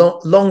wrong,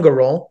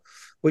 Longeron,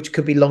 which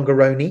could be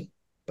Longaroni,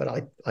 but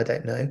I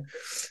don't know.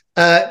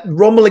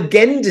 Rommel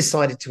again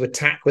decided to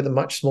attack with a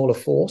much smaller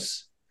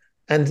force.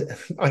 And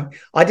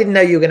I didn't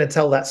know you were going to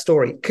tell that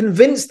story.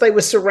 Convinced they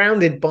were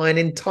surrounded by an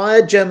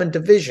entire German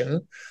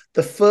division,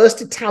 the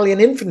 1st Italian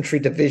Infantry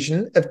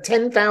Division of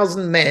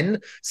 10,000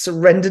 men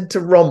surrendered to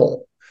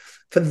Rommel.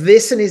 For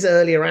this and his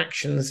earlier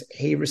actions,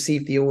 he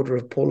received the Order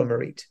of Pour le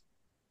Mérite,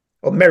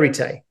 or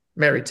Mérite.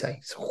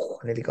 Oh,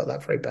 I nearly got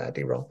that very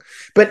badly wrong.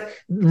 But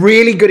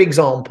really good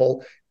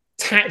example.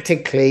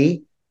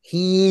 Tactically,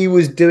 he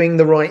was doing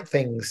the right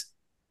things.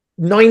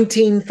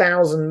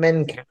 19,000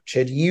 men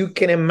captured. You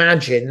can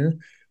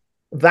imagine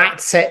that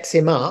sets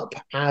him up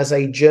as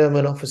a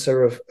German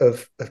officer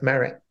of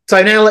merit.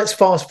 So now let's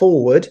fast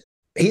forward.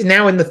 He's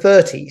now in the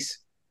 30s.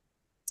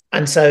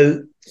 And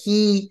so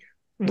he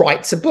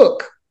writes a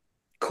book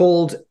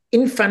called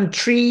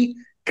Infanterie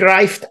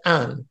greift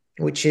an,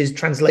 which is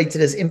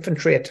translated as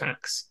Infantry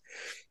Attacks.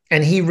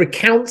 And he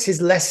recounts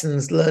his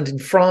lessons learned in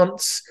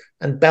France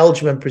and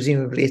Belgium and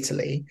presumably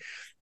Italy.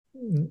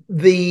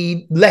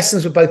 The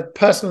lessons were both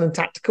personal and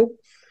tactical,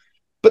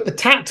 but the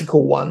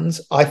tactical ones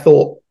I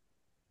thought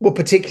were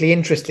particularly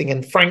interesting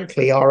and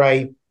frankly are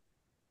a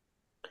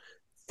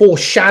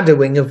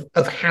foreshadowing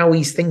of how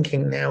he's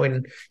thinking now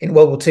in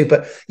World War II.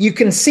 But you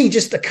can see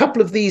just a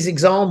couple of these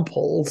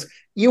examples,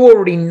 you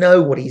already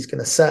know what he's going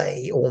to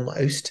say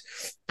almost.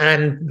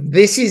 And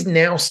this is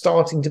now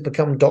starting to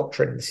become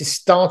doctrine. This is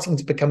starting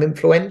to become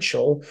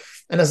influential.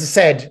 And as I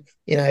said,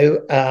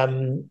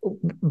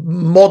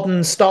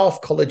 modern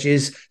staff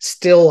colleges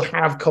still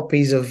have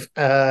copies of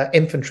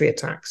infantry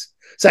attacks.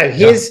 So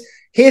here's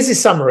a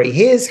summary.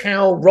 Here's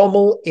how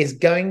Rommel is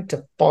going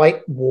to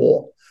fight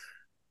war.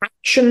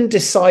 Action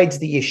decides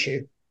the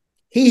issue.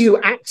 He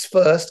who acts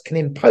first can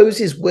impose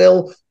his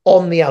will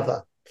on the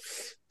other.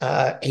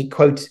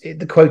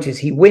 The quote is,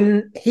 he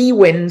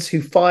wins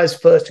who fires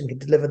first and can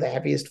deliver the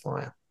heaviest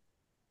fire.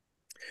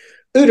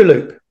 OODA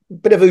loop,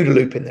 bit of OODA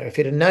loop in there. If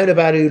he'd have known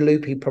about OODA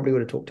loop, he probably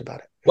would have talked about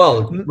it.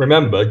 Well,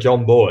 remember,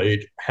 John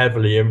Boyd,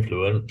 heavily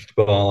influenced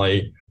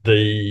by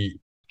the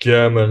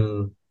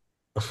German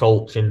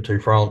assaults into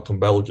France and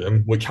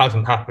Belgium, which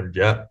hasn't happened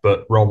yet,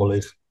 but Rommel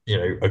is,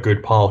 a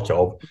good part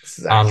of.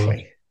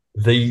 Exactly.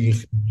 And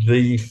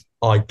these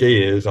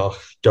ideas are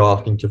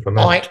starting to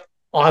ferment.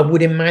 I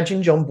would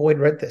imagine John Boyd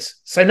read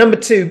this. So number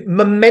 2,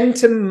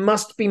 momentum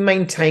must be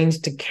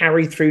maintained to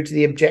carry through to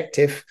the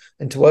objective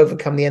and to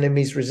overcome the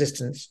enemy's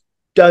resistance.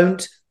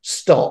 Don't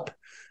stop.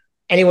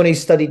 Anyone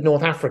who's studied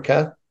North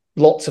Africa,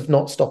 lots of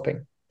not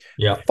stopping.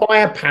 Yeah.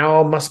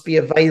 Firepower must be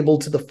available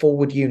to the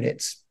forward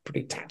units.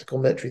 Pretty tactical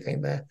military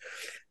thing there.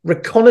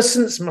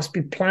 Reconnaissance must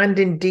be planned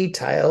in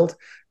detail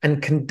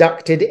and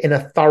conducted in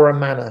a thorough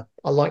manner.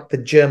 I like the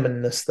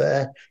Germanness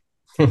there.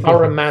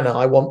 Thorough manner.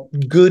 I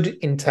want good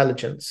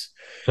intelligence.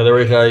 So there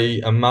is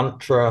a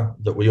mantra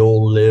that we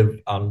all live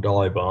and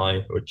die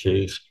by, which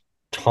is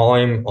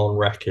time on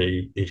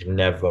recce is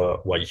never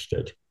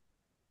wasted.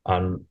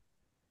 And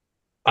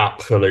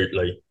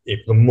absolutely,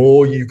 if the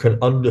more you can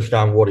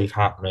understand what is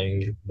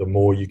happening, the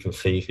more you can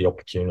seize the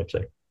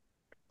opportunity.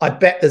 I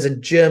bet there's a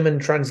German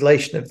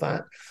translation of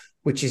that,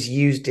 which is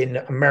used in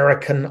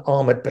American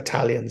armored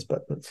battalions.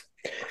 But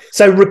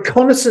so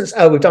reconnaissance.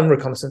 Oh, we've done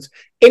reconnaissance.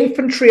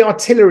 Infantry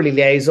artillery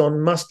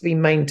liaison must be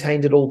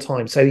maintained at all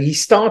times. So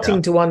he's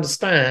starting to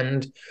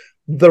understand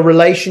the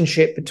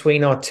relationship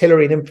between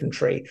artillery and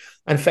infantry.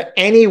 And for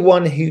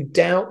anyone who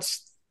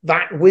doubts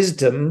that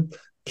wisdom,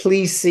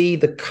 please see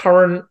the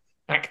current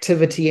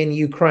activity in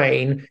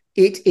Ukraine.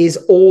 It is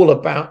all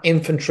about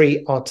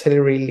infantry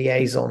artillery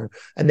liaison.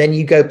 And then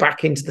you go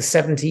back into the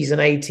 70s and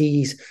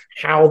 80s,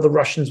 how the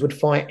Russians would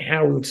fight,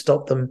 how we would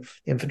stop them,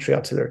 infantry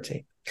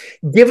artillery.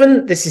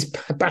 Given, this is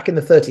back in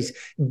the 30s,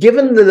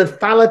 given the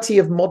lethality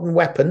of modern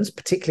weapons,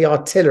 particularly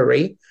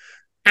artillery,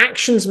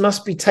 actions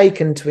must be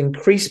taken to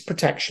increase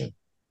protection.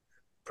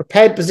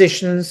 Prepared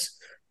positions,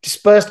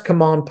 dispersed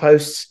command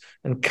posts,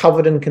 and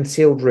covered and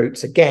concealed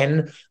routes.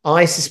 Again,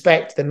 I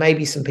suspect there may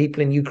be some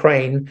people in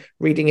Ukraine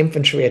reading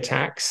infantry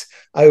attacks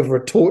over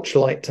a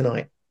torchlight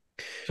tonight.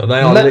 So they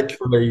are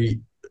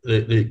literally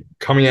the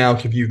coming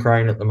out of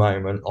Ukraine at the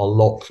moment are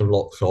lots and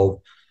lots of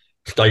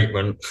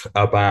statements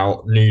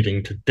about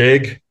needing to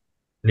dig,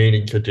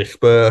 needing to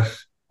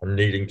disperse, and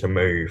needing to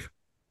move.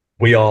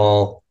 We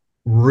are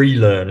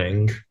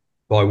relearning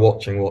by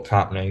watching what's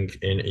happening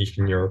in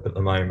Eastern Europe at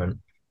the moment.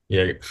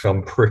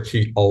 Some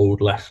pretty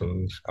old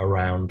lessons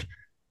around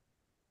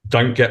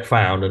don't get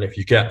found, and if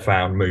you get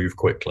found, move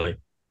quickly.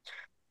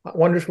 I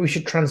wonder if we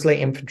should translate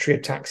infantry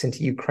attacks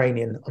into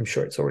Ukrainian. I'm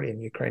sure it's already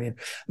in Ukrainian.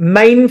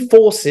 Main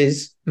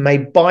forces may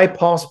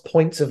bypass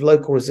points of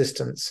local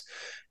resistance.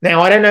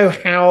 Now, I don't know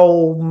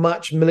how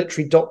much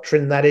military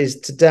doctrine that is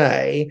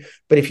today,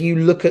 but if you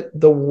look at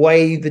the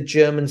way the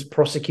Germans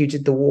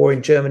prosecuted the war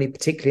in Germany,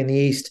 particularly in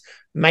the East,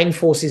 main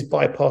forces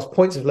bypass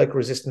points of local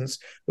resistance.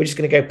 We're just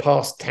going to go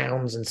past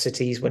towns and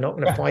cities. We're not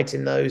going to fight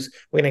in those.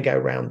 We're going to go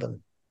around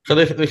them. So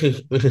this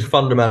is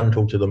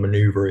fundamental to the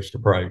maneuverist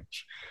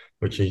approach,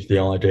 which is the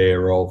idea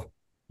of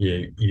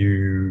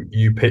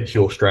you pitch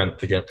your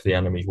strength against the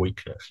enemy's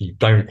weakness. You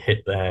don't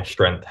hit their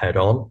strength head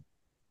on.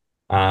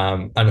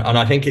 And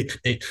I think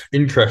it's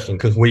interesting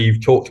because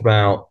we've talked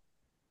about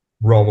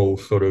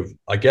Rommel's sort of,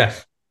 I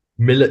guess,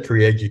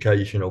 military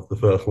education of the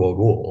First World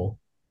War.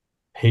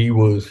 He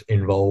was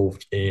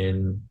involved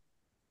in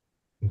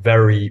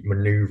very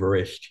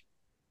maneuverist,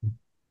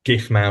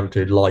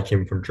 dismounted light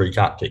infantry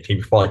tactics. He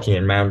was fighting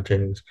in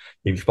mountains.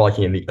 He was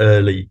fighting in the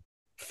early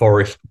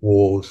forest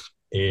wars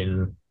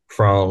in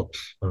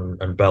France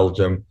and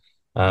Belgium.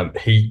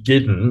 He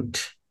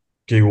didn't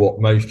do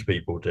what most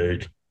people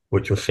did,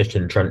 which was sit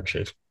in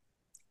trenches.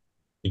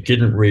 He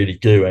didn't really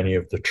do any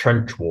of the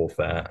trench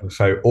warfare. And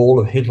so all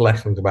of his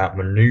lessons about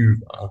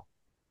maneuver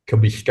can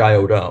be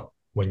scaled up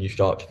when you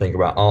start to think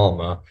about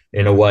armor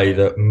in a way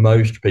that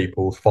most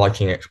people's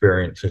fighting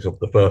experiences of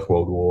the First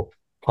World War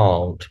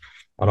can't.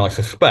 And I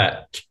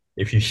suspect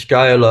if you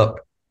scale up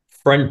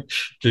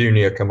French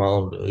junior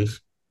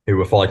commanders who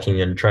were fighting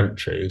in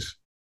trenches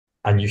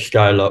and you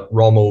scale up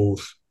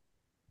Rommel's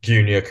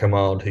junior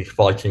command who's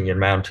fighting in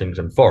mountains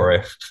and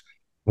forests,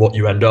 what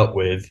you end up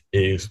with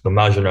is the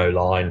Maginot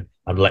Line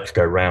and let's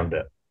go round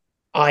it.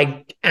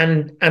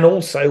 And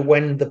also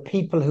when the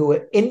people who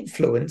are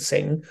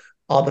influencing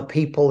are the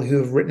people who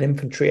have written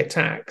infantry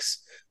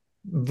attacks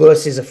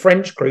versus a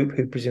French group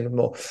who presume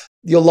more.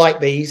 You'll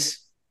like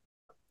these.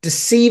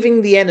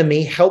 Deceiving the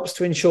enemy helps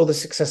to ensure the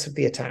success of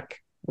the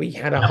attack. We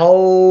had a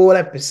whole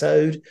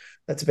episode.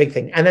 That's a big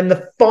thing. And then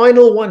the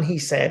final one he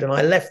said, and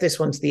I left this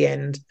one to the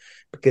end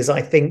because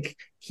I think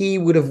he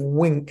would have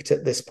winked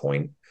at this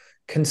point.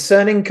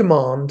 Concerning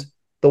command,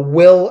 the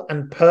will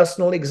and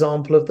personal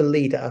example of the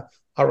leader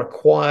are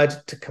required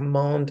to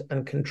command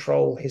and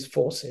control his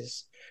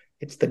forces.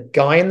 It's the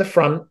guy in the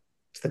front,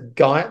 it's the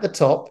guy at the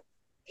top.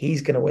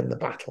 He's going to win the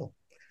battle.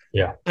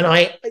 Yeah. And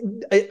I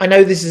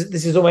know this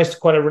is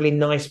almost quite a really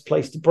nice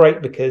place to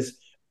break because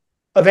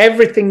of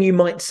everything you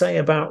might say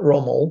about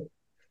Rommel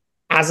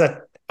as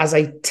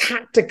a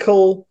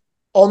tactical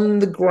on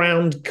the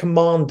ground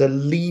commander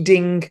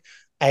leading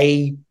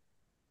a,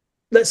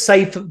 let's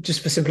say for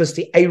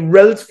simplicity, a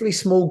relatively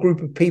small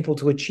group of people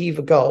to achieve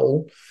a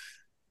goal.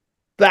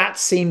 That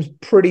seems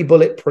pretty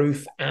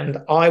bulletproof. And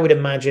I would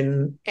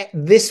imagine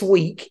this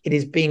week it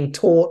is being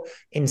taught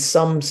in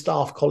some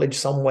staff college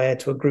somewhere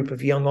to a group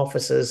of young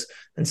officers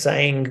and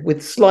saying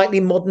with slightly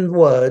modern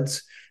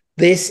words,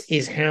 this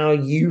is how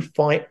you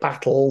fight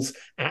battles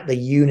at the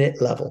unit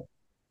level.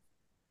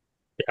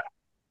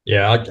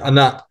 Yeah. And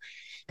that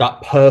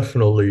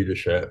personal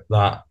leadership,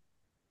 that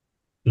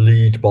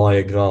lead by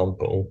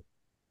example,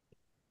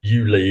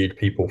 you lead,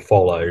 people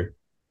follow.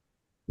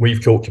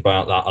 We've talked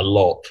about that a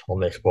lot on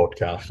this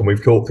podcast, and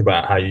we've talked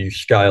about how you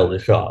scale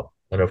this up.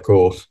 And of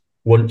course,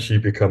 once you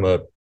become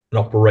an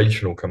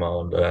operational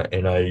commander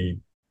in a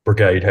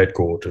brigade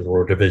headquarters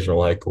or a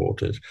divisional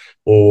headquarters,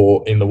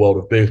 or in the world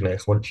of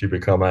business, once you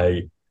become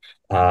a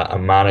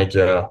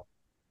manager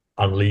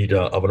and leader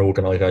of an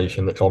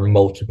organization that's on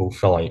multiple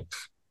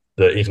sites,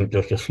 that isn't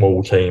just a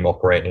small team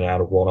operating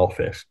out of one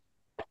office,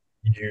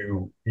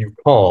 you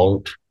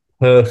can't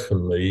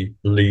personally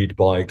lead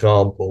by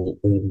example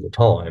all the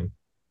time,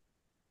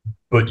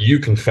 but you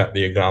can set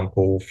the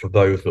example for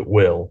those that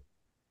will.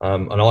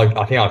 And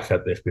I think I've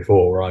said this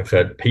before, where I've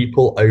said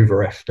people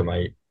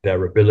overestimate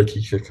their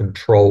ability to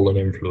control and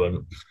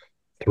influence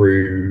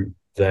through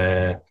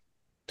the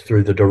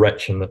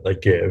direction that they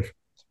give,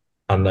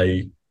 and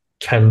they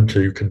tend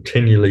to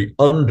continually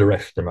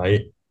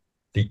underestimate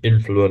the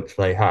influence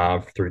they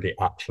have through the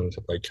actions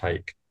that they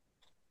take.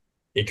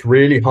 It's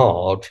really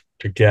hard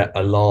to get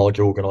a large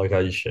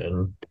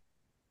organization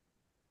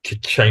to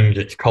change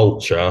its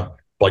culture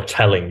by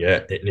telling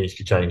it needs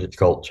to change its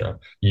culture.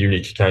 You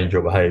need to change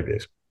your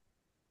behaviors.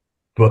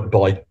 But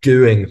by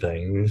doing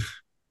things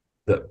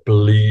that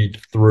bleed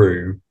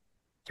through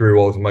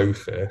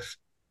osmosis,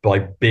 by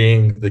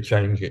being the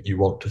change that you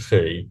want to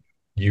see,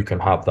 you can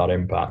have that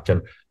impact.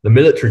 And the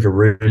military are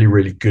really,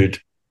 really good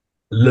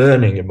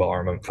learning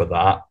environment for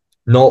that,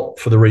 not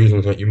for the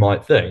reasons that you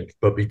might think,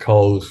 but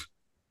because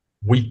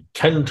we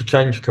tend to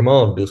change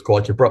commanders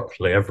quite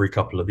abruptly every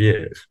couple of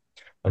years.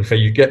 And so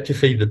you get to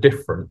see the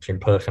difference in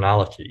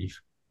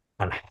personalities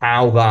and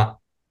how that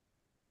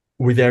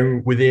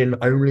within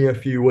only a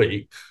few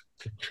weeks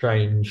to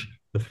change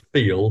the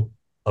feel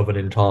of an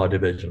entire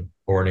division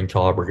or an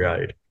entire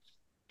brigade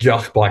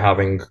just by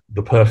having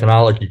the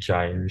personality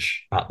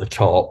change at the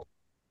top.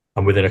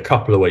 And within a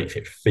couple of weeks,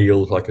 it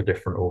feels like a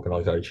different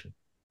organization.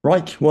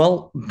 Right,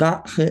 well,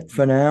 that's it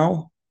for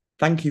now.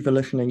 Thank you for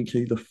listening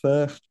to the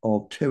first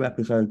of 2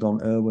 episodes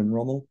on Erwin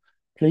Rommel.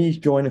 Please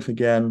join us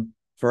again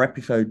for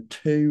episode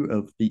 2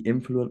 of The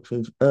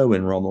Influencers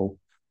Erwin Rommel,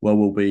 where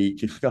we'll be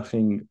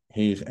discussing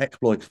his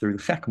exploits through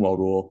the Second World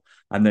War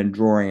and then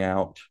drawing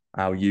out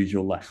our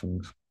usual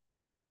lessons.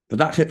 But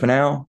that's it for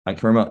now.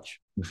 Thanks very much.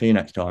 We'll see you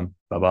next time.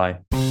 Bye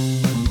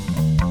bye.